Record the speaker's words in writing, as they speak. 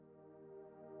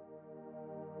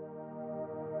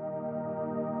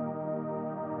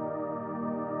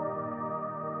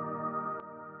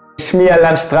שמי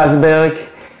שטרסברג,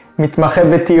 מתמחה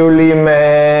בטיולים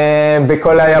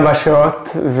בכל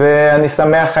היבשות, ואני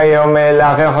שמח היום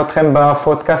לארח אתכם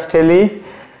בפודקאסט שלי.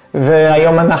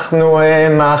 והיום אנחנו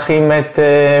מארחים את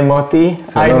מוטי.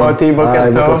 היי מוטי, בוקר טוב.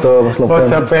 היי, בוקר טוב, שלכם. בוא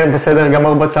תספר, בסדר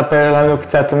גמור, בוא תספר לנו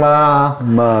קצת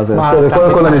מה זה.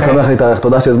 קודם כל אני שמח להתארח,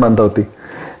 תודה שהזמנת אותי.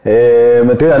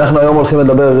 תראה, אנחנו היום הולכים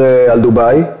לדבר על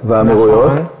דובאי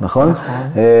והאמירויות, נכון?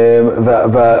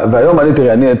 והיום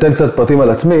אני אתן קצת פרטים על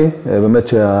עצמי, באמת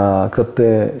שקצת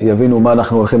יבינו מה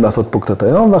אנחנו הולכים לעשות פה קצת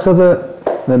היום, ואחרי זה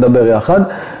נדבר יחד.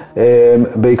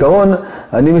 בעיקרון,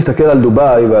 אני מסתכל על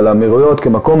דובאי ועל האמירויות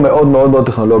כמקום מאוד מאוד מאוד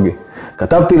טכנולוגי.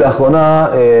 כתבתי לאחרונה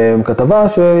כתבה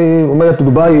שאומרת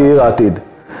דובאי היא עיר העתיד.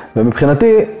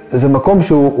 ומבחינתי זה מקום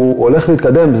שהוא הולך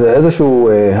להתקדם, זה איזשהו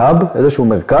האב, איזשהו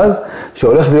מרכז,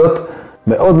 שהולך להיות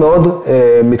מאוד מאוד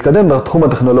מתקדם בתחום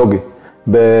הטכנולוגי.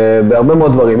 בהרבה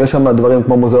מאוד דברים, יש שם דברים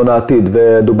כמו מוזיאון העתיד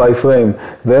ודובאי פריים,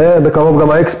 ובקרוב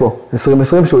גם האקספו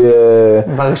 2020 שהוא יהיה...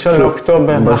 בראשון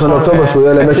לאוקטובר. בראשון לאוקטובר שהוא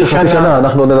יהיה למשך חצי שנה,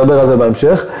 אנחנו נדבר על זה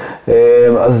בהמשך.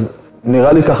 אז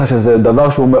נראה לי ככה שזה דבר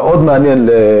שהוא מאוד מעניין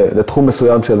לתחום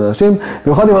מסוים של אנשים.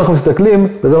 במיוחד אם אנחנו מסתכלים,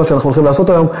 וזה מה שאנחנו הולכים לעשות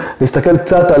היום, להסתכל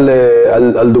קצת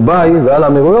על דובאי ועל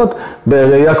האמירויות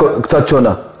בראייה קצת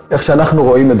שונה. איך שאנחנו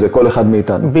רואים את זה, כל אחד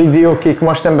מאיתנו. בדיוק, כי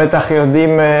כמו שאתם בטח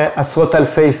יודעים, עשרות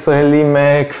אלפי ישראלים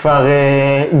כבר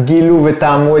גילו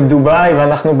וטעמו את דובאי,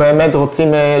 ואנחנו באמת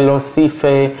רוצים להוסיף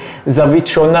זווית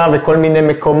שונה וכל מיני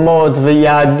מקומות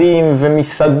ויעדים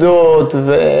ומסעדות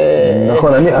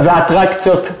נכון,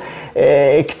 ואטרקציות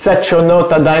קצת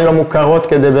שונות, עדיין לא מוכרות,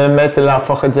 כדי באמת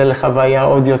להפוך את זה לחוויה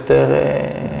עוד יותר...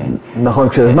 נכון,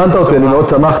 כשהזמנת אותי אני מאוד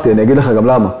שמחתי, אני אגיד לך גם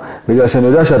למה. בגלל שאני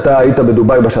יודע שאתה היית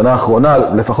בדובאי בשנה האחרונה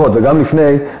לפחות, וגם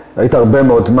לפני, היית הרבה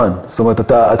מאוד זמן. זאת אומרת,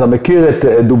 אתה מכיר את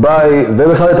דובאי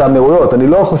ובכלל את האמירויות. אני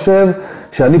לא חושב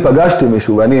שאני פגשתי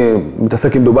מישהו, ואני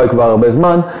מתעסק עם דובאי כבר הרבה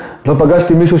זמן, לא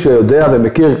פגשתי מישהו שיודע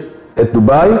ומכיר את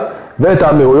דובאי ואת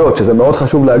האמירויות, שזה מאוד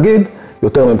חשוב להגיד,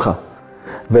 יותר ממך.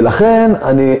 ולכן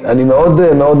אני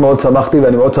מאוד מאוד מאוד שמחתי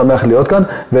ואני מאוד שמח להיות כאן,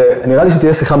 ונראה לי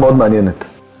שתהיה שיחה מאוד מעניינת.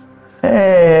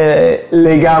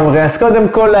 לגמרי. אז קודם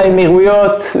כל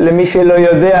האמירויות, למי שלא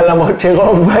יודע, למרות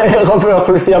שרוב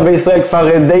האוכלוסייה בישראל כבר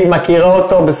די מכירה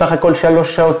אותו, בסך הכל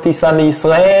 3 שעות טיסה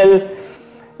מישראל,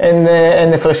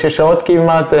 אין הפרשי שעות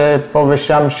כמעט, פה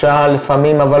ושם שעה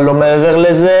לפעמים, אבל לא מעבר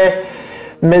לזה.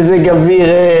 מזג אוויר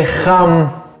חם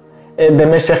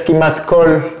במשך כמעט כל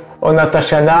עונת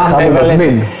השנה. חם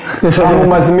ומזמין. חם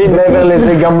ומזמין, מעבר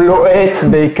לזה גם לוהט,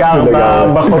 בעיקר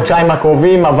בחודשיים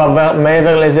הקרובים, אבל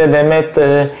מעבר לזה באמת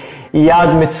יעד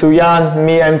מצוין,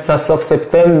 מאמצע סוף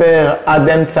ספטמבר עד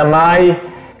אמצע מאי,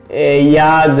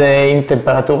 יעד עם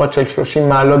טמפרטורות של 30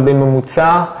 מעלות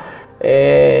בממוצע,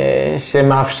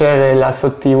 שמאפשר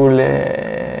לעשות טיול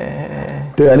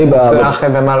תראה,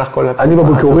 במהלך כל התקופה. אני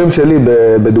בביקורים שלי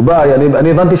בדובאי,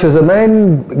 אני הבנתי שזה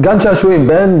מעין גן שעשועים,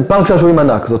 בין פארק שעשועים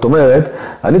ענק. זאת אומרת,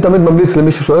 אני תמיד ממליץ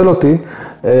למישהו שואל אותי,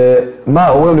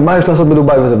 אומרים לי, מה יש לעשות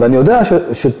בדובאי וזה? ואני יודע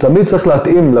שתמיד צריך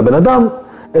להתאים לבן אדם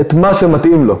את מה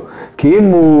שמתאים לו. כי אם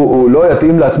הוא לא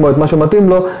יתאים לעצמו את מה שמתאים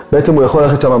לו, בעצם הוא יכול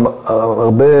ללכת שם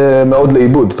הרבה מאוד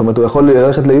לאיבוד. זאת אומרת, הוא יכול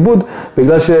ללכת לאיבוד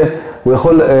בגלל שהוא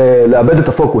יכול לאבד את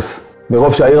הפוקוס.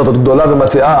 מרוב שהעיר הזאת גדולה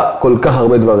ומציעה כל כך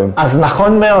הרבה דברים. אז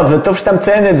נכון מאוד, וטוב שאתה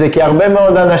מציין את זה, כי הרבה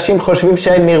מאוד אנשים חושבים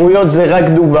שהאמירויות זה רק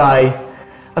דובאי.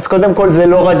 אז קודם כל זה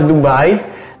לא רק דובאי.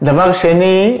 דבר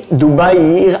שני, דובאי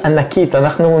היא עיר ענקית.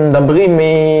 אנחנו מדברים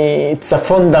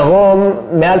מצפון דרום,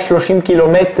 מעל 30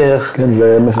 קילומטר. כן,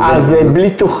 זה משהו. אז בלי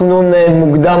תכנון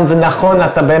מוקדם ונכון,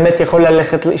 אתה באמת יכול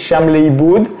ללכת שם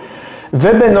לאיבוד.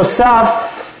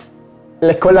 ובנוסף,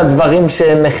 לכל הדברים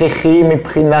שהם הכרחיים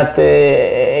מבחינת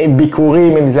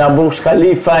ביקורים, אם זה הבורש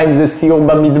חליפה, אם זה סיור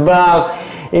במדבר,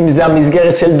 אם זה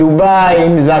המסגרת של דובאי,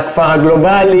 אם זה הכפר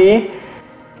הגלובלי.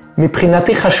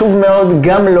 מבחינתי חשוב מאוד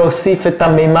גם להוסיף את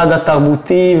המימד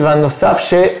התרבותי והנוסף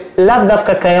שלאו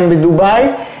דווקא קיים בדובאי,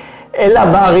 אלא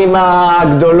בערים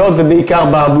הגדולות ובעיקר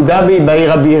באבו דאבי,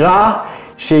 בעיר הבירה,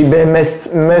 שהיא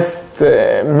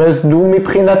מסדו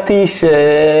מבחינתי,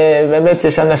 שבאמת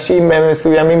יש אנשים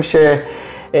מסוימים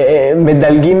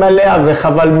שמדלגים עליה,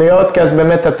 וחבל מאוד, כי אז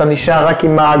באמת אתה נשאר רק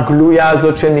עם הגלויה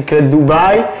הזאת שנקראת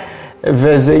דובאי,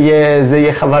 וזה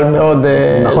יהיה חבל מאוד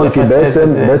נכון, כי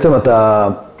בעצם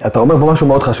אתה אומר פה משהו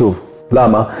מאוד חשוב.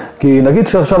 למה? כי נגיד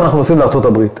שעכשיו אנחנו נוסעים לארצות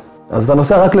הברית. אז אתה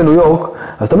נוסע רק לניו יורק,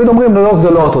 אז תמיד אומרים ניו יורק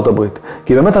זה לא ארצות הברית.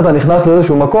 כי באמת אתה נכנס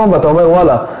לאיזשהו מקום ואתה אומר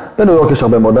וואלה, בניו יורק יש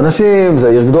הרבה מאוד אנשים, זה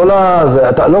עיר גדולה,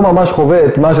 אתה לא ממש חווה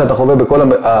את מה שאתה חווה בכל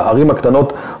הערים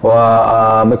הקטנות או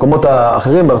המקומות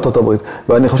האחרים בארצות הברית.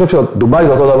 ואני חושב שדובאי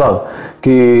זה אותו דבר.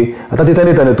 כי אתה תיתן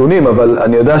לי את הנתונים, אבל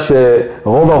אני יודע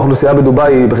שרוב האוכלוסייה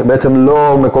בדובאי היא בעצם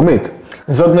לא מקומית.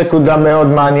 זאת נקודה מאוד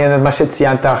מעניינת, מה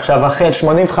שציינת עכשיו. אכן,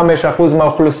 85%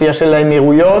 מהאוכלוסייה של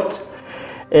האמירויות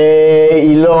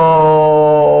היא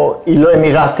לא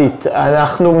אמירתית.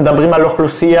 אנחנו מדברים על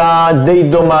אוכלוסייה די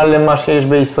דומה למה שיש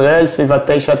בישראל, סביב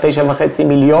 9.5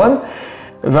 מיליון,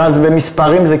 ואז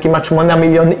במספרים זה כמעט 8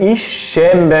 מיליון איש,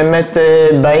 שהם באמת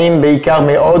באים בעיקר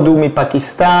מהודו,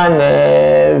 מפקיסטן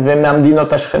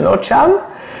ומהמדינות השכנות שם.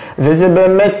 וזה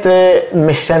באמת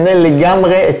משנה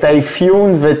לגמרי את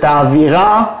האפיון ואת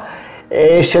האווירה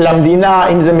של המדינה,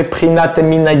 אם זה מבחינת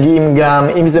מנהגים גם,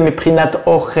 אם זה מבחינת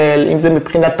אוכל, אם זה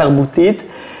מבחינת תרבותית,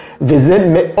 וזה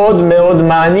מאוד מאוד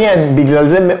מעניין, בגלל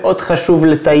זה מאוד חשוב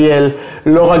לטייל,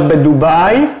 לא רק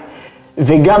בדובאי,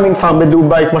 וגם אם כבר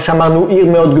בדובאי, כמו שאמרנו, עיר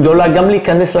מאוד גדולה, גם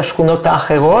להיכנס לשכונות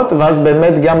האחרות, ואז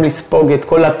באמת גם לספוג את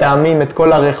כל הטעמים, את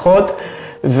כל הריחות,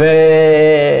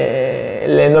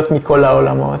 וליהנות מכל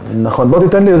העולמות. נכון, בוא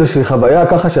תיתן לי איזושהי חוויה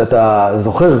ככה שאתה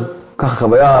זוכר, ככה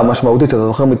חוויה משמעותית שאתה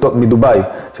זוכר מדובאי,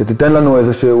 שתיתן לנו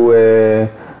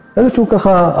איזשהו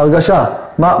ככה הרגשה.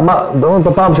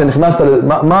 בפעם שנכנסת,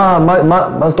 מה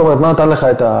זאת אומרת, מה נתן לך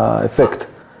את האפקט?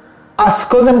 אז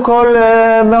קודם כל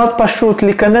מאוד פשוט,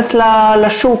 להיכנס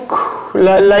לשוק,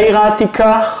 לעיר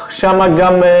העתיקה, שם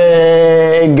גם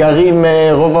גרים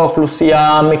רוב האוכלוסייה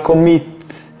המקומית,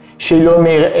 שהיא לא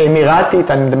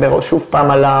אמירתית, אני מדבר שוב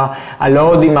פעם על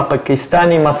ההודים,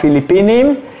 הפקיסטנים,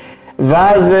 הפיליפינים,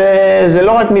 ואז זה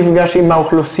לא רק מפגש עם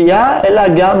האוכלוסייה, אלא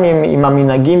גם עם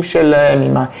המנהגים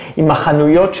שלהם, עם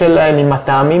החנויות שלהם, עם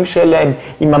הטעמים שלהם,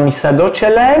 עם המסעדות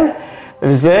שלהם,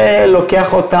 וזה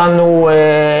לוקח אותנו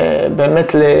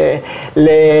באמת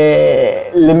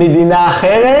למדינה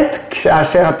אחרת,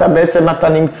 כאשר אתה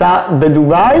נמצא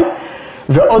בדובאי,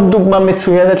 ועוד דוגמה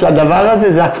מצוינת לדבר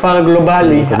הזה, זה הכפר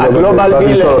הגלובלי,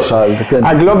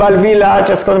 הגלובל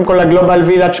וילאג'. אז קודם כל הגלובל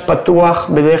וילאג' פתוח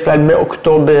בדרך כלל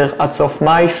מאוקטובר עד סוף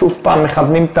מאי, שוב פעם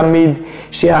מכוונים תמיד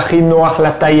שיהיה הכי נוח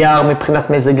לתייר מבחינת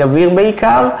מזג אוויר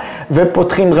בעיקר,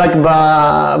 ופותחים רק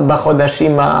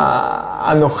בחודשים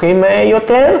הנוחים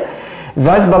יותר,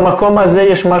 ואז במקום הזה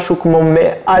יש משהו כמו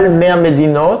מעל 100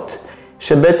 מדינות,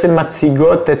 שבעצם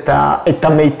מציגות את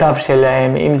המיטב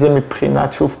שלהם, אם זה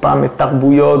מבחינת, שוב פעם,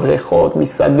 תרבויות, ריחות,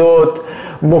 מסעדות,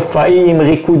 מופעים,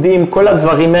 ריקודים, כל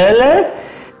הדברים האלה,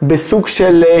 בסוג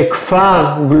של כפר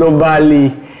גלובלי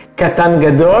קטן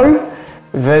גדול,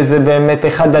 וזה באמת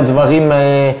אחד הדברים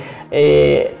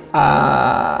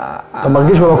אתה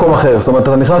מרגיש במקום אחר, זאת אומרת,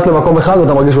 אתה נכנס למקום אחד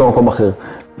ואתה מרגיש במקום אחר.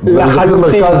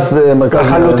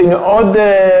 לחלוטין.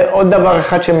 עוד דבר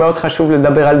אחד שמאוד חשוב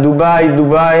לדבר על דובאי,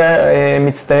 דובאי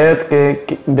מצטיירת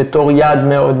בתור יעד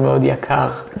מאוד מאוד יקר.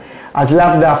 אז לאו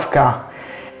דווקא.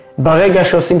 ברגע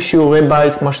שעושים שיעורי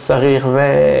בית כמו שצריך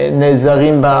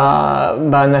ונעזרים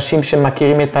באנשים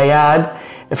שמכירים את היעד,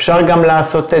 אפשר גם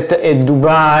לעשות את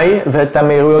דובאי ואת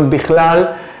האמירויות בכלל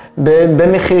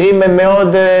במחירים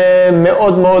מאוד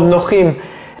מאוד מאוד נוחים.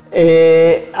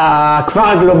 הכפר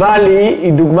הגלובלי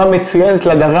היא דוגמה מצוינת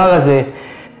לדבר הזה.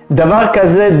 דבר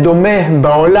כזה דומה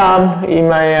בעולם,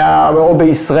 או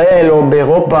בישראל או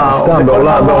באירופה, סתם,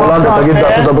 בעולם, תגיד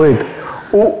בארצות הברית.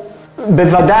 הוא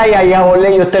בוודאי היה עולה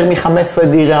יותר מ-15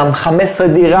 דירם. 15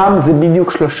 דירם זה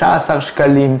בדיוק 13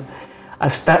 שקלים.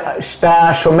 אז שאתה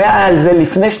שומע על זה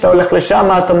לפני שאתה הולך לשם,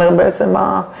 אתה אומר בעצם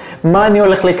מה אני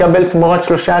הולך לקבל תמורת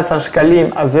 13 שקלים?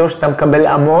 אז זהו שאתה מקבל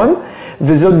המון,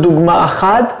 וזאת דוגמה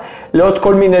אחת לעוד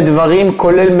כל מיני דברים,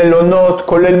 כולל מלונות,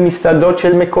 כולל מסעדות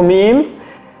של מקומיים,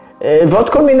 ועוד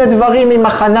כל מיני דברים עם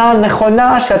הכנה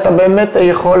נכונה שאתה באמת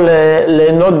יכול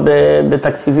ליהנות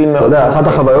בתקציבים מאוד. אתה יודע, אחת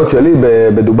החוויות שלי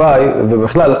בדובאי,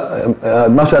 ובכלל,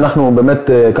 מה שאנחנו באמת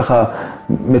ככה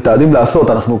מתעדים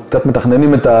לעשות, אנחנו קצת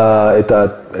מתכננים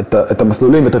את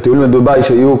המסלולים ואת הטיולים לדובאי,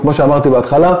 שיהיו, כמו שאמרתי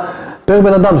בהתחלה, פר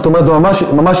בן אדם, זאת אומרת,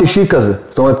 ממש אישי כזה.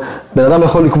 זאת אומרת, בן אדם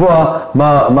יכול לקבוע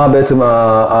מה בעצם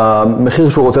המחיר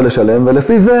שהוא רוצה לשלם,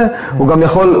 ולפי זה הוא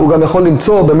גם יכול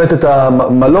למצוא באמת את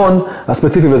המלון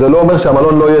הספציפי, וזה לא אומר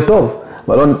שהמלון לא יהיה טוב.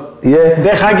 מלון יהיה...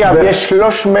 דרך אגב, יש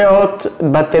 300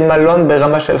 בתי מלון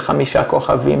ברמה של 5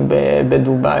 כוכבים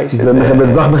בדובאי.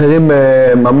 ובטווח מחירים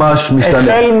ממש משתנה.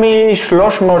 החל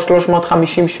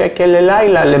מ-300-350 שקל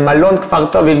ללילה, למלון כבר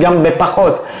טוב, וגם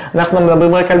בפחות. אנחנו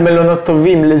מדברים רק על מלונות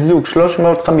טובים, לזוג,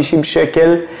 350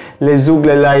 שקל לזוג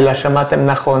ללילה, שמעתם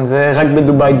נכון, זה רק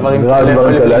בדובאי דברים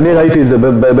כאלה. אני ראיתי את זה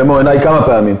במו עיניי כמה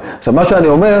פעמים. עכשיו, מה שאני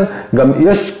אומר, גם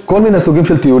יש כל מיני סוגים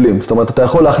של טיולים. זאת אומרת, אתה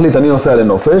יכול להחליט, אני נוסע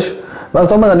לנופש, ואז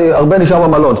אתה אומר, אני הרבה נשאר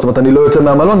במלון, זאת אומרת, אני לא יוצא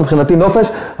מהמלון, מבחינתי נופש,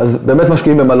 אז באמת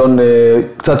משקיעים במלון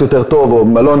קצת יותר טוב, או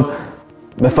מלון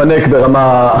מפנק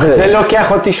ברמה אחרת. זה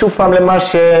לוקח אותי שוב פעם למה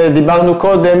שדיברנו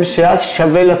קודם, שאז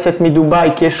שווה לצאת מדובאי,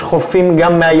 כי יש חופים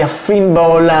גם מהיפים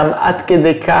בעולם, עד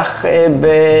כדי כך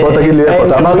בוא תגיד לי איפה,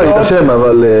 אתה אמרת לי את השם,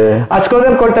 אבל... אז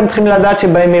קודם כל אתם צריכים לדעת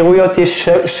שבאמירויות יש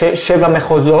 7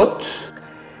 מחוזות,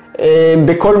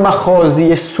 בכל מחוז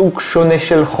יש סוג שונה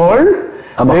של חול.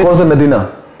 המחוז זה מדינה,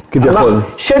 כביכול.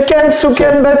 שכן,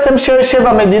 סוכן בעצם של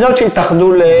 7 מדינות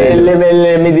שהתאחדו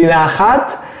למדינה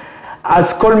אחת.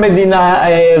 אז כל מדינה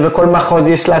וכל מחוז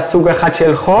יש לה סוג אחד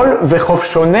של חול וחוף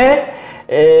שונה.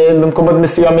 במקומות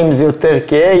מסוימים זה יותר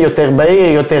כהה, יותר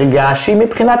בהיר, יותר געשי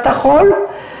מבחינת החול.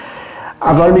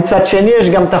 אבל מצד שני יש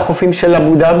גם את החופים של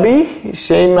אבו דאבי,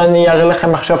 שאם אני אראה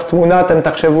לכם עכשיו תמונה, אתם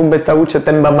תחשבו בטעות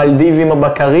שאתם במלדיבים או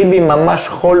בקריבים, ממש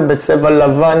חול בצבע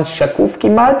לבן שקוף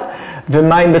כמעט,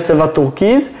 ומים בצבע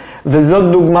טורקיז,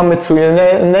 וזאת דוגמה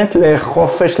מצוינת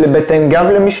לחופש לבטן גב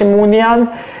למי שמעוניין,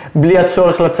 בלי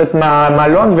הצורך לצאת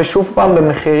מהמלון, ושוב פעם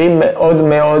במחירים מאוד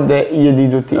מאוד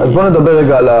ידידותיים. אז בואו נדבר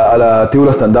רגע על הטיול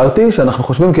הסטנדרטי, שאנחנו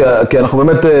חושבים, כי אנחנו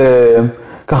באמת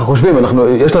ככה חושבים,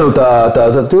 יש לנו את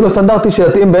הטיול הסטנדרטי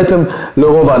שיתאים בעצם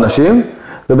לרוב האנשים,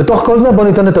 ובתוך כל זה בואו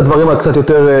ניתן את הדברים הקצת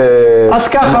יותר... אז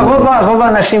ככה, רוב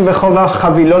האנשים ורוב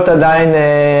החבילות עדיין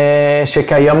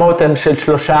שקיימות הם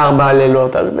של 3-4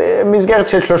 לילות. אז במסגרת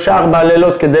של 3-4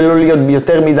 לילות, כדי לא להיות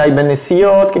יותר מדי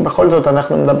בנסיעות, כי בכל זאת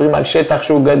אנחנו מדברים על שטח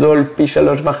שהוא גדול פי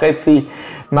 3.5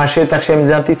 מהשטח של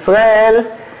מדינת ישראל,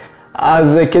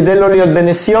 אז כדי לא להיות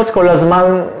בנסיעות כל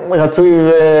הזמן רצוי,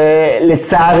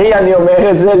 לצערי אני אומר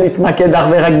את זה, להתמקד אך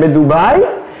ורק בדובאי.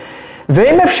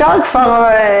 ואם אפשר כבר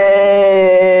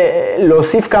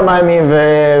להוסיף כמה ימים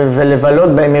ולבלות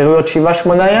באמירויות 7-8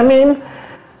 ימים,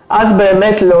 אז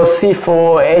באמת להוסיף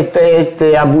את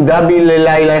אבו דאבי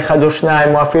ללילה 1 או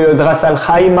 2, או אפילו את ראס אל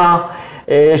חיימה,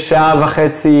 1.5 שעה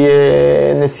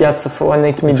נסיעה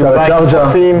צפונית מדובאי.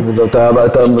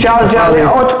 צ'ארג'ה,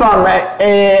 עוד פעם,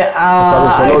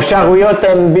 האפשרויות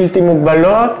הן בלתי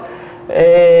מוגבלות.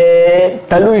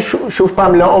 תלוי שוב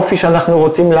פעם לאופי שאנחנו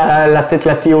רוצים לתת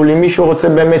לטיול. אם מישהו רוצה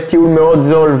באמת טיול מאוד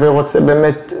זול ורוצה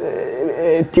באמת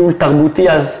טיול תרבותי,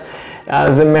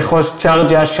 אז מחוז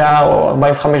צ'ארג'ה, שעה או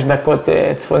 45 דקות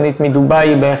צפונית מדובאי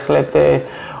היא בהחלט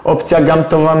אופציה גם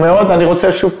טובה מאוד. אני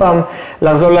רוצה שוב פעם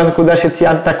לחזור לנקודה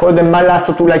שציינת קודם, מה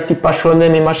לעשות אולי טיפה שונה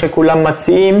ממה שכולם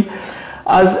מציעים.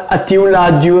 אז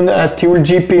הטיול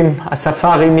ג'יפים,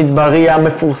 הספארי מדברי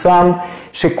המפורסם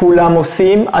שכולם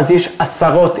עושים, אז יש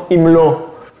עשרות אם לא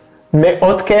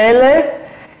מאות כאלה.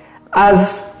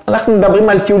 אז אנחנו מדברים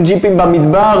על טיול ג'יפים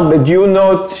במדבר,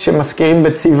 בדיונות שמזכירים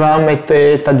בצבעם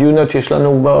את הדיונות שיש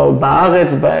לנו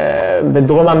בארץ,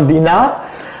 בדרום המדינה.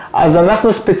 אז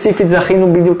אנחנו ספציפית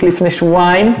זכינו בדיוק לפני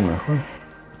שבועיים,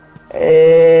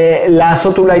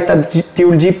 לעשות אולי את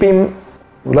הטיול ג'יפים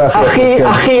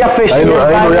הכי יפה שיש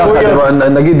באמירויות.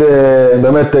 נגיד,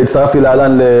 באמת הצטרפתי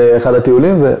להלן לאחד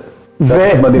הטיולים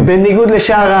ובניגוד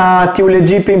לשאר הטיולי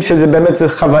ג'יפים, שזה באמת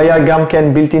חוויה גם כן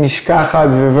בלתי נשכחת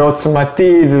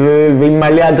ועוצמתית ועם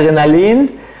מלא אדרנלין,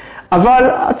 אבל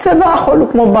הצבע החול הוא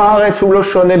כמו בארץ, הוא לא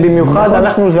שונה במיוחד.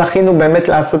 אנחנו זכינו באמת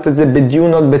לעשות את זה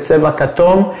בדיונות בצבע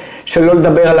כתום, שלא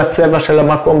לדבר על הצבע של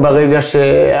המקום ברגע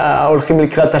שהולכים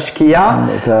לקראת השקיעה,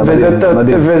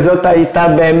 וזאת הייתה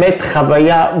באמת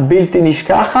חוויה בלתי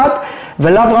נשכחת,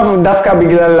 ולאו דווקא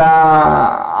בגלל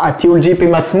הטיול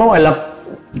ג'יפים עצמו, אלא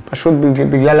פשוט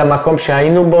בגלל המקום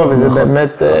שהיינו בו, וזה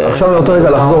באמת... עכשיו אני רוצה רגע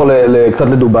לחזור קצת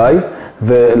לדובאי,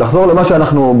 ולחזור למה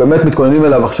שאנחנו באמת מתכוננים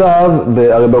אליו עכשיו,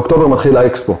 והרי באוקטובר מתחיל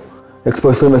האקספו. אקספו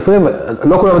 2020,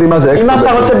 לא כולם יודעים מה זה אקספו. אם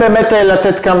אתה רוצה באמת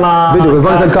לתת כמה... בדיוק,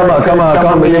 בוא ניתן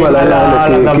כמה מילים על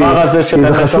הדבר הזה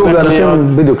שבאמת הולך להיות.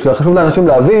 בדיוק, זה חשוב לאנשים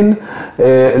להבין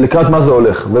לקראת מה זה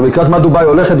הולך, ולקראת מה דובאי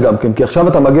הולכת גם כן, כי עכשיו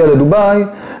אתה מגיע לדובאי,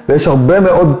 ויש הרבה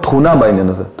מאוד תכונה בעניין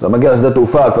הזה. אתה מגיע לשדה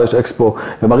תעופה, כבר יש אקספו,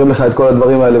 ומראים לך את כל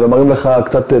הדברים האלה, ומראים לך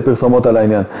קצת פרסומות על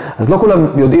העניין. אז לא כולם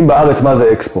יודעים בארץ מה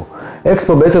זה אקספו.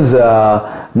 אקספו בעצם זה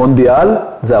המונדיאל,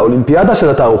 זה האולימפיאדה של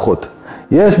התערוכות.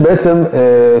 יש בעצם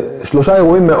 3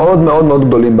 אירועים מאוד מאוד מאוד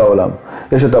גדולים בעולם.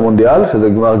 יש את המונדיאל, שזה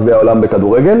גמר גביע העולם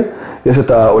בכדורגל, יש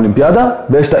את האולימפיאדה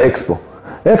ויש את האקספו.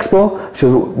 אקספו,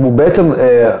 שהוא בעצם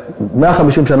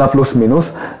 150 שנה פלוס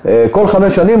מינוס, כל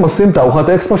 5 שנים עושים תערוכת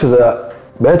אקספו, שזה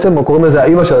בעצם קוראים לזה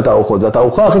האמא של התערוכות. זו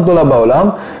התערוכה הכי גדולה בעולם,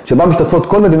 שבה משתתפות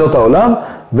כל מדינות העולם,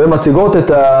 ומציגות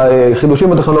את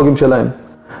החידושים הטכנולוגיים שלהם.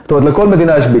 זאת אומרת, לכל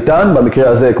מדינה יש ביתן, במקרה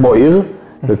הזה כמו עיר,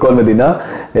 בכל מדינה.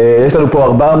 יש לנו פה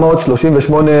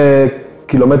 438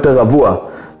 קילומטר רבוע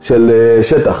של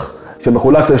שטח,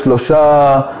 שמחולק ל3,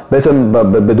 בעצם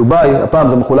בדובאי, הפעם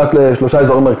זה מחולק ל3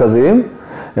 אזורים מרכזיים,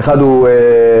 אחד הוא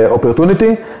opportunity,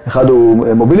 אחד הוא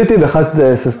mobility ואחד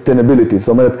sustainability. זאת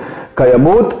אומרת,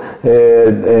 קיימות,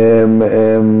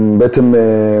 בעצם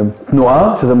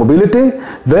תנועה, שזה mobility,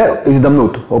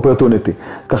 והזדמנות, opportunity.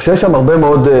 כך שיש שם הרבה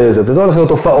מאוד, וזה הולך להיות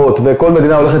הופעות, וכל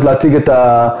מדינה הולכת להציג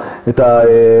את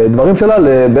הדברים שלה,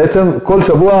 בעצם כל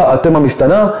שבוע התמה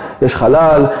משתנה, יש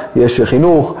חלל, יש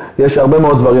חינוך, יש הרבה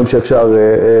מאוד דברים שאפשר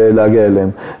להגיע אליהם.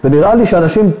 ונראה לי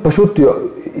שאנשים פשוט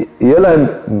יהיה להם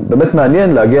באמת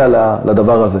מעניין להגיע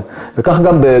לדבר הזה. וכך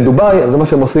גם בדובאי, זה מה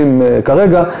שהם עושים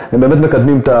כרגע, הם באמת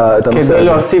מקדמים את הנושא הזה. כדי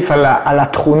להוסיף על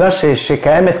התכונה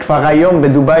שקיימת כבר היום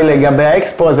בדובאי לגבי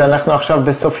האקספו, אז אנחנו עכשיו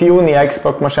בסוף יוני, האקספו,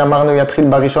 כמו שאמרנו, יתחיל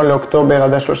ב1 לאוקטובר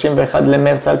עד ה31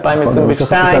 למרץ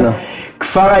 2022.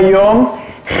 כבר היום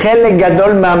חלק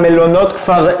גדול מהמלונות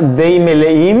כבר די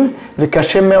מלאים,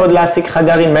 וקשה מאוד להשיג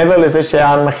חדרים, מעבר לזה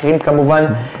שהמחירים כמובן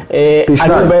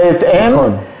עלו בהתאם.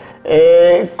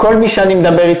 כל מי שאני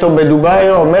מדבר איתו בדובאי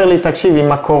אומר לי, תקשיב,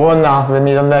 עם הקורונה,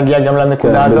 ומיד נגיע גם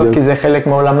לנקודה הזאת, כי זה חלק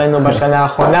מעולמנו בשנה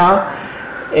האחרונה,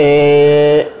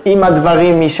 אם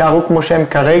הדברים יישארו כמו שהם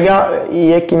כרגע,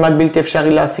 יהיה כמעט בלתי אפשרי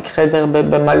להשיג חדר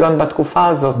במלון בתקופה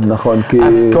הזאת. נכון, כי...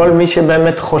 אז כל מי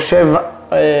שבאמת חושב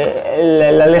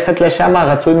ללכת לשם,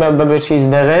 רצוי באמת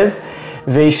שיזדרז,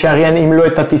 וישריין אם לא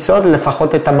את הטיסות,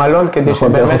 לפחות את המלון, כדי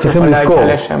שבאמת יוכל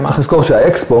להגיע לשם. צריך לזכור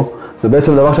שהאקספו זה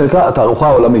בעצם דבר שנקרא התערוכה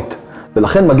העולמית,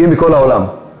 ולכן מגיעים מכל העולם.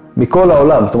 מכל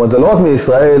העולם, זאת אומרת, זה לא רק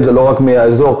מישראל, זה לא רק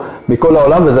מהאזור, מכל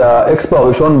העולם, וזה האקספו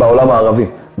הראשון בעולם הערבי,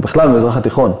 בכלל במזרח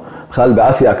התיכון, בכלל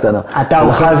באסיה הקטנה.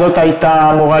 התערוכה הזאת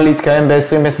הייתה אמורה להתקיים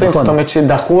ב-2020, זאת אומרת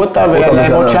שדחו אותה,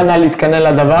 ולהם עוד שנה להתכנן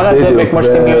לדבר הזה, וכמו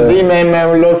שאתם יודעים,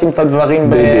 הם לא עושים את הדברים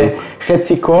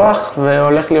בחצי כוח,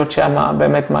 והולך להיות שם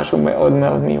באמת משהו מאוד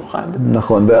מאוד מיוחד.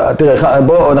 נכון, ותראה,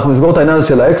 בואו, אנחנו נסגור את העניין הזה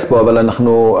של האקספו, אבל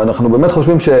אנחנו באמת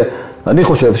חושבים אני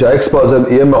חושב שהאקספו הזה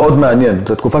יהיה מאוד מעניין.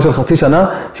 זו תקופה של חצי שנה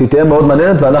שהיא תהיה מאוד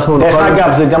מעניינת, ואנחנו דרך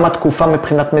אגב, זה גם התקופה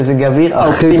מבחינת מזג אוויר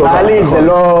האופטימלי,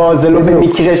 זה לא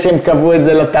במקרה שהם קבעו את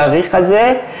זה לתאריך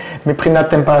הזה. מבחינת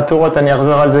טמפרטורות, אני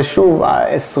אחזור על זה שוב,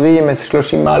 20-30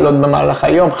 מעלות במהלך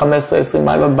היום, 15-20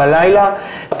 מעלות בלילה,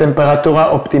 טמפרטורה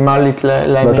אופטימלית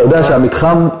לאמירויות. ואתה יודע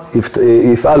שהמתחם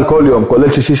יפעל כל יום,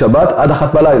 כולל שישי שבת, עד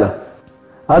 1 בלילה.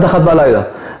 עד 1 בלילה.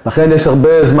 לכן יש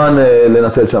הרבה זמן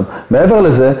לנצל שם. מעבר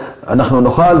לזה, אנחנו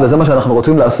נוכל, וזה מה שאנחנו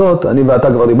רוצים לעשות, אני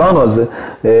ואתה כבר דיברנו על זה,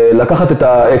 לקחת את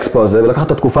האקספו הזה ולקחת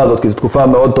את התקופה הזאת, כי זו תקופה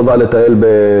מאוד טובה לטייל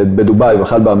בדובאי,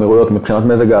 בכלל באמירויות מבחינת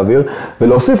מזג האוויר,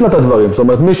 ולהוסיף לה את הדברים. זאת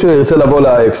אומרת, מי שירצה לבוא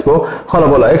לאקספו, יכול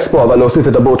לבוא לאקספו, אבל להוסיף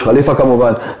את הבורג' חליפה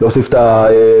כמובן, להוסיף את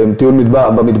הטיול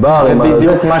במדבר. זה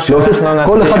בדיוק מה שאנחנו נציע.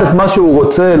 כל אחד את מה שהוא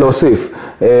רוצה להוסיף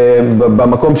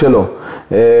במקום שלו.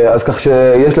 אז כך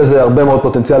שיש לזה הרבה מאוד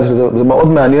פוטנציאל, זה מאוד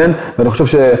מעניין, ואני חושב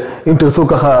שאם תרצו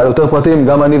ככה יותר פרטים,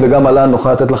 גם אני וגם אלן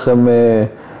נוכל לתת לכם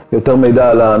יותר מידע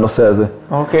על הנושא הזה.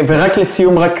 אוקיי, ורק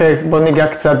לסיום, בוא ניגע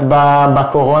קצת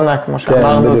בקורונה, כמו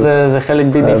שאמרנו, זה חלק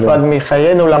בנפרד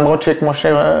מחיינו, למרות שכמו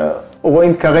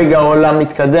שרואים כרגע העולם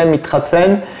מתקדם,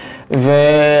 מתחסן,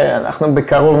 ואנחנו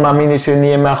בקרוב מאמינים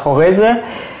שנהיה מאחורי זה.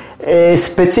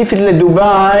 ספציפית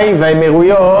לדובאי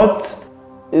והאמירויות,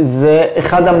 זה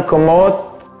אחד המקומות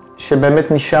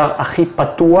שבאמת נשאר הכי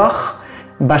פתוח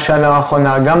בשנה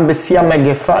האחרונה, גם בשיא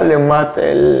המגפה,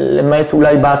 למעט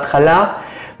אולי בהתחלה.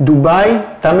 דובאי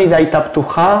תמיד הייתה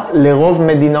פתוחה לרוב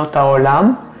מדינות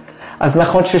העולם, אז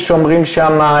נכון ששומרים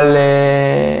שם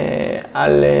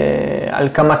על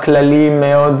כמה כללים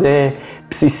מאוד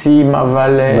בסיסיים,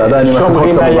 אבל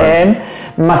שומרים עליהם.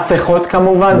 מסכות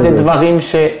כמובן, זה דברים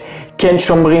שכן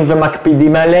שומרים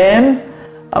ומקפידים עליהם,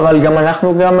 אבל גם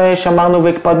אנחנו גם שמרנו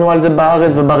והקפדנו על זה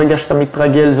בארץ, וברגע שאתה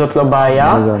מתרגל זאת לא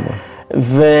בעיה.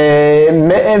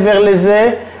 ומעבר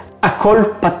לזה, הכל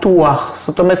פתוח.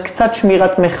 זאת אומרת, קצת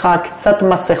שמירת מרחק, קצת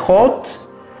מסכות.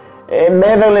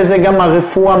 מעבר לזה, גם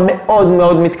הרפואה מאוד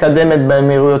מאוד מתקדמת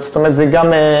באמירויות. זאת אומרת, זה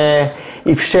גם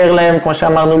אפשר להם, כמו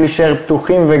שאמרנו, להישאר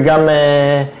פתוחים, וגם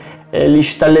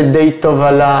להשתלט די טוב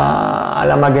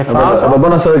על המגפה הזאת. אבל בוא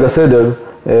נעשה רגע סדר.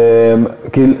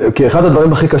 כי אחד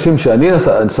הדברים הכי קשים שאני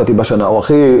נסעתי בשנה, או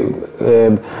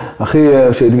הכי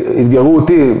שהתגרו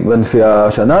אותי בנסיעה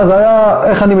השנה, זה היה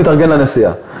איך אני מתארגן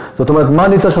לנסיעה. זאת אומרת, מה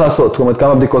אני צריך לעשות? זאת אומרת,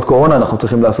 כמה בדיקות קורונה אנחנו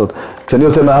צריכים לעשות. כשאני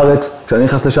יוצא מהארץ, כשאני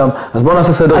נכנס לשם, אז בואו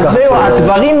נעשה סדר ככה. אז זהו,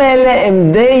 הדברים האלה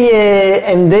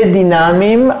הם די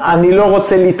דינמיים. אני לא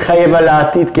רוצה להתחייב על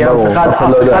העתיד, כי אף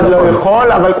אחד לא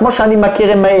יכול, אבל כמו שאני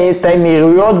מכיר את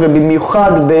האמירויות,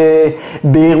 ובמיוחד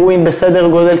באירועים בסדר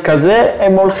גודל כזה,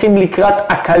 הם הולכים לקראת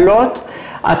הקלות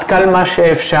עד כל מה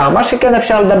שאפשר. מה שכן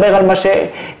אפשר לדבר על מה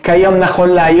שקיים נכון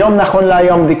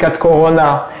להיום, בדיקת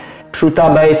קורונה פשוטה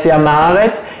ביציאה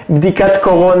מהארץ, בדיקת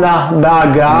קורונה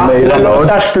בהגעה, ללא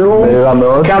תשלום,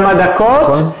 כמה דקות,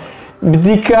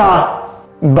 בדיקה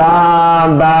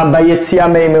ביציאה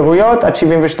מהאמירויות, עד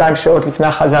 72 שעות לפני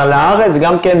החזר לארץ,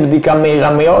 גם כן בדיקה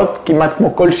מהירה מאוד, כמעט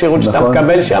כמו כל שירות שאתה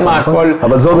מקבל שם, הכל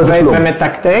עובד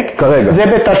ומתקתק. כרגע. זה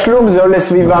בתשלום, זה עולה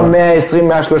סביבה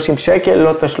 120-130 שקל,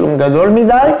 לא תשלום גדול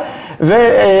מדי,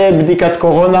 ובדיקת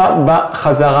קורונה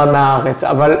בחזרה מהארץ.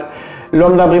 אבל לא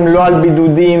מדברים לא על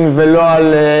בידודים ולא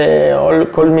על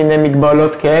כל מיני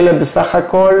מגבלות כאלה, בסך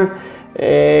הכל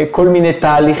כל מיני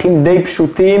תהליכים די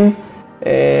פשוטים,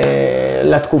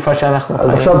 לתקופה שאנחנו חיים.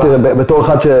 אז עכשיו תראה, בתור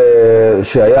אחד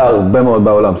שהיה הרבה מאוד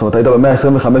בעולם, זאת אומרת, היית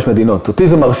ב-125 מדינות, אותי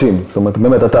זה מרשים, זאת אומרת,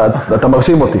 באמת, אתה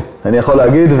מרשים אותי, אני יכול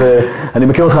להגיד, ואני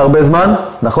מכיר אותך הרבה זמן,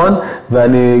 נכון?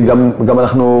 ואני גם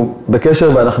אנחנו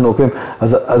בקשר ואנחנו עוקבים,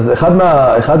 אז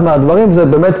אחד מהדברים זה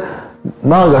באמת,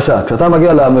 מה ההרגשה? כשאתה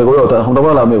מגיע לאמירויות, אנחנו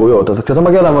מדברים על האמירויות, אז כשאתה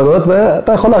מגיע לאמירויות,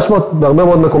 ואתה יכול להשוות בהרבה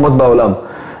מאוד מקומות בעולם.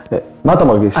 מה אתה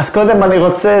מרגיש? אז קודם אני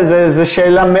רוצה, זו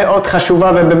שאלה מאוד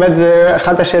חשובה, ובאמת זה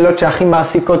אחת השאלות שהכי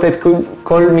מעסיקות את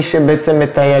כל מי שבעצם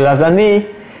מטייל. אז אני,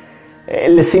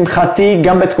 לשמחתי,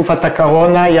 גם בתקופת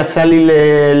הקורונה, יצא לי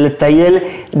לטייל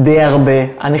די הרבה.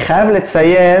 אני חייב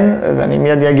לציין, ואני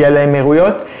מיד אגיע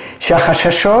לאמירויות,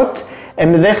 שהחששות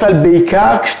הם בדרך כלל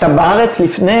בעיקר כשאתה בארץ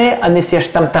לפני הנסיעה,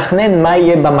 שאתה מתכנן מה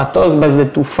יהיה במטוס, בשדה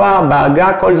תעופה,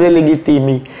 בהגה, כל זה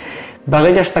לגיטימי.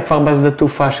 ברגע שאתה כבר בשדה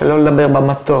תעופה, שלא לדבר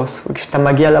במטוס, וכשאתה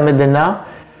מגיע למדינה,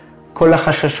 כל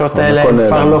החששות האלה הן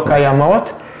כבר לא קיימות.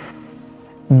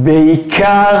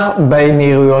 בעיקר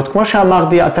באמירויות. כמו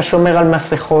שאמרתי, אתה שומר על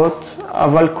מסכות,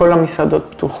 אבל כל המסעדות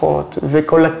פתוחות,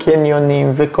 וכל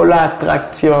הקניונים, וכל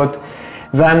האטרקציות,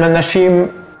 והאנשים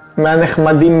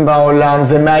מהנחמדים בעולם,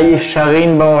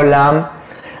 ומהישרים בעולם,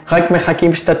 רק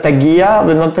מחכים שאתה תגיע,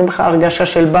 ונותנים לך הרגשה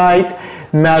של בית,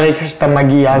 מהרגע שאתה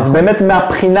מגיע. אז באמת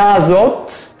מהבחינה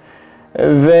הזאת,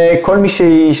 וכל מי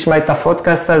שישמע את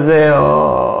הפודקאסט הזה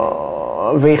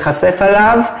ויחשף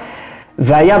עליו,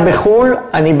 והיה בחול,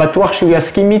 אני בטוח שהוא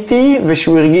יסכים איתי,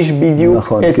 ושהוא הרגיש בדיוק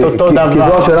נכון, את אותו דבר. כי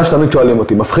זו השאלה שתמיד שואלים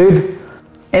אותי, מפחיד?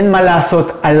 אין מה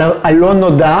לעשות, הלא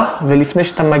נודע, ולפני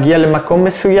שאתה מגיע למקום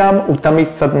מסוים, הוא תמיד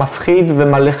קצת מפחיד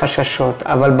ומלא חששות.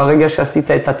 אבל ברגע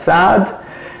שעשית את הצעד,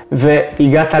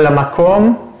 והגעת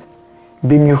למקום,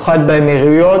 במיוחד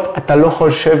באמירויות, אתה לא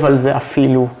חושב על זה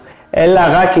אפילו. אלא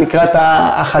רק לקראת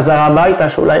החזרה הביתה,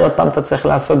 שאולי עוד פעם אתה צריך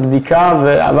לעשות בדיקה,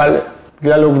 אבל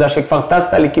בגלל העובדה שכבר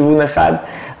טסת לכיוון אחד,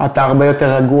 אתה הרבה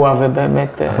יותר רגוע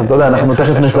ובאמת... עכשיו, אתה יודע, אנחנו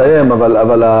תכף נסיים,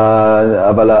 אבל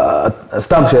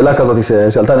סתם שאלה כזאת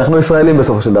ששאלת, אנחנו ישראלים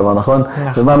בסופו של דבר, נכון?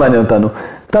 ומה מעניין אותנו?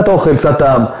 קצת אוכל, קצת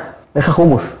טעם, איך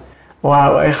החומוס?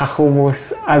 וואו, איך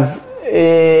החומוס. אז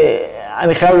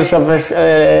אני חייב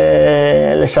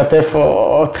לשתף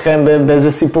אתכם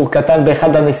באיזה סיפור קטן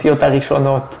באחד הנסיעות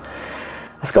הראשונות.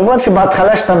 אז כמובן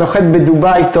שבהתחלה שאתה נוחת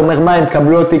בדובאי, אתה אומר מה, הם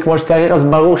קבלו אותי כמו שצריך, אז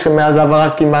ברור שמאז עברה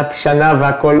כמעט שנה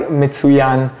והכל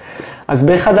מצוין. אז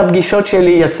באחד הפגישות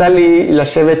שלי יצא לי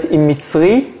לשבת עם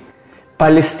מצרי,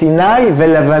 פלסטינאי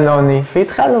ולבנוני.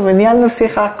 והתחלנו וניהלנו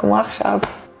שיחה כמו עכשיו.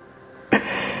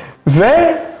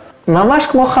 וממש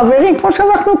כמו חברים, כמו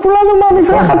שאנחנו כולנו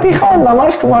במזרח התיכון,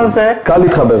 ממש כמו זה. קל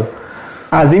להתחבר.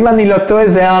 אז אם אני לא טועה,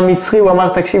 זה היה המצרי, הוא אמר,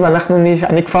 תקשיב,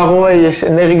 אני כבר רואה, יש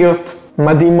אנרגיות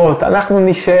מדהימות, אנחנו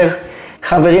נשאר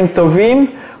חברים טובים,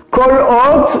 כל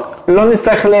עוד לא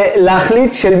נצטרך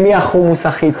להחליט של מי החומוס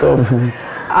הכי טוב.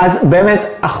 אז באמת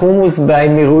החומוס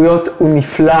באמירויות הוא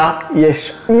נפלא,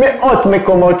 יש מאות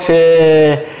מקומות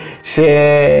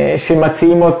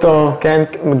שמציעים אותו, כן?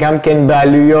 גם כן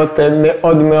בעלויות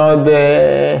מאוד מאוד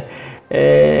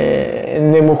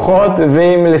נמוכות,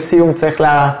 ואם לסיום צריך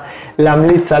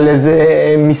להמליץ על איזה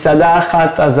מסעדה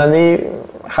אחת, אז אני...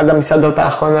 אחת המסעדות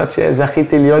האחרונות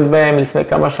שזכיתי להיות בהן לפני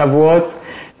כמה שבועות,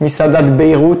 מסעדת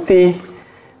ביירותי,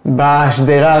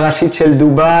 בשדרה הראשית של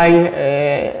דובאי.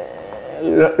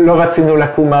 לא רצינו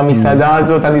לקום מהמסעדה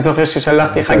הזאת, אני זוכר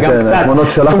ששלחתי לך גם קצת תמונות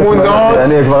של המנות.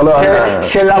 אני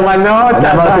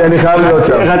אמרתי, אני חייב להיות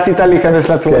שם. רצית להיכנס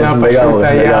לתמונה פשוט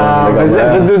היה,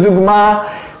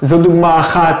 וזו דוגמה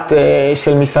אחת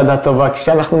של מסעדה טובה.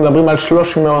 כשאנחנו מדברים על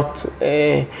 300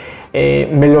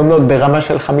 מלונות ברמה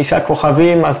של 5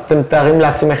 כוכבים, אז אתם תארים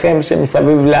לעצמכם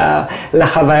שמסביב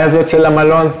לחוויה הזאת של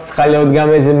המלון צריכה להיות גם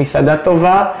איזו מסעדה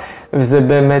טובה, וזה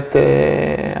באמת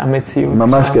המציאות.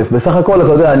 ממש כיף. בסך הכל,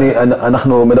 אתה יודע,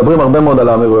 אנחנו מדברים הרבה מאוד על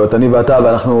האמירויות, אני ואתה,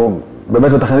 ואנחנו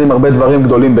באמת מתכננים הרבה דברים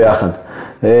גדולים ביחד.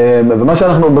 ומה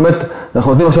שאנחנו באמת,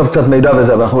 אנחנו נותנים עכשיו קצת מידע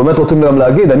וזה, אבל אנחנו באמת רוצים גם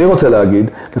להגיד, אני רוצה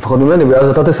להגיד, לפחות ממני, ואז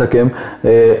אתה תסכם,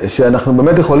 שאנחנו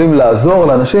באמת יכולים לעזור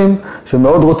לאנשים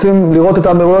שמאוד רוצים לראות את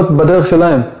האמירויות בדרך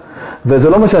שלהם. וזה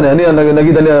לא משנה,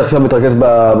 נגיד אני עכשיו מתרכז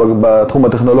בתחום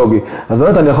הטכנולוגי, אז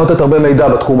באמת אני יכול לתת הרבה מידע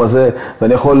בתחום הזה,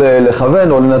 ואני יכול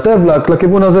לכוון או לנתב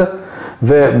לכיוון הזה.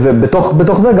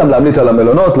 ובתוך זה גם להמליץ על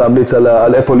המלונות, להמליץ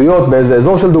על איפה להיות, באיזה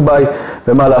אזור של דובאי,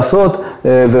 ומה לעשות,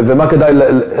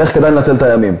 איך כדאי לנצל את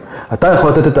הימים. אתה יכול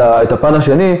לתת את הפן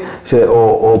השני,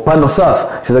 או פן נוסף,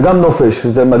 שזה גם נופש,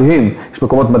 שזה מדהים, יש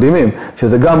מקומות מדהימים,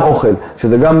 שזה גם אוכל,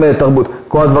 שזה גם תרבות.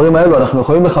 כל הדברים האלו אנחנו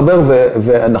יכולים לחבר,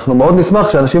 ואנחנו מאוד נשמח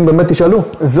שאנשים באמת ישאלו,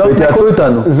 ויתייעצו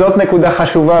איתנו. זאת נקודה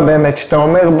חשובה באמת, שאתה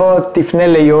אומר בוא תפנה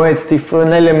ליועץ,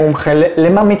 תפנה למומחה,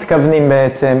 למה מתכוונים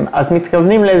בעצם? אז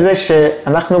מתכוונים לזה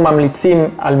שאנחנו ממליצים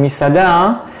על מסעדה,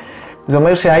 זה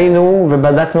אומר שהיינו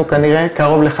ובדקנו כנראה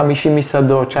קרוב ל50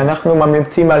 מסעדות, שאנחנו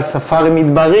ממליצים על ספארי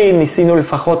מדברי, ניסינו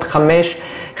לפחות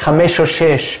 5 או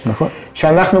 6. נכון.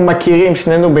 שאנחנו מכירים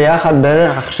שנינו ביחד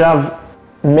בערך עכשיו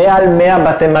מעל 100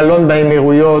 בתי מלון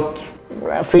בהאמירויות,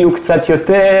 אפילו קצת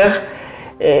יותר,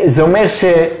 זה אומר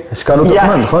השקענו את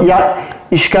הזמן, נכון?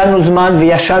 השקענו זמן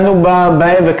וישנו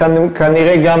בהם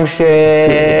וכנראה גם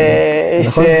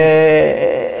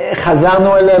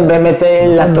שחזרנו אליהם באמת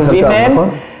לטובים מהם. נכון.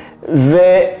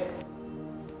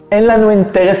 ואין לנו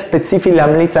אינטרס ספציפי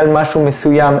להמליץ על משהו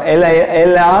מסוים,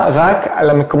 אלא רק על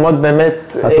המקומות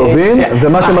באמת הטובים,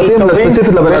 ומה שמתאים ספציפית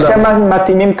לבן אדם.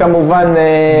 ושמתאימים כמובן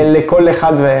לכל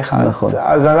אחד ואחד. נכון.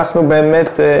 אז אנחנו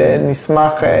באמת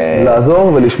נשמח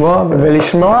לעזור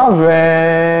ולשמוע.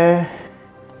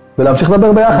 ולהמשיך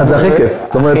לדבר ביחד, זה הכי כיף.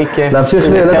 זאת אומרת, להמשיך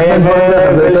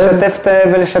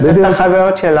ולשתף את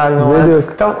החוויות שלנו. אז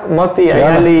טוב, מוטי,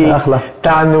 היה לי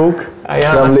תענוג,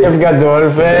 היה כיף גדול,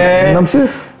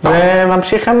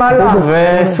 וממשיכם הלאה,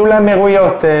 וסעו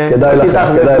להאמירויות. כדאי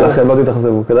לכם, לא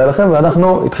תתאכזבו, כדאי לכם,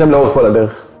 ואנחנו איתכם לאורך כל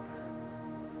הדרך.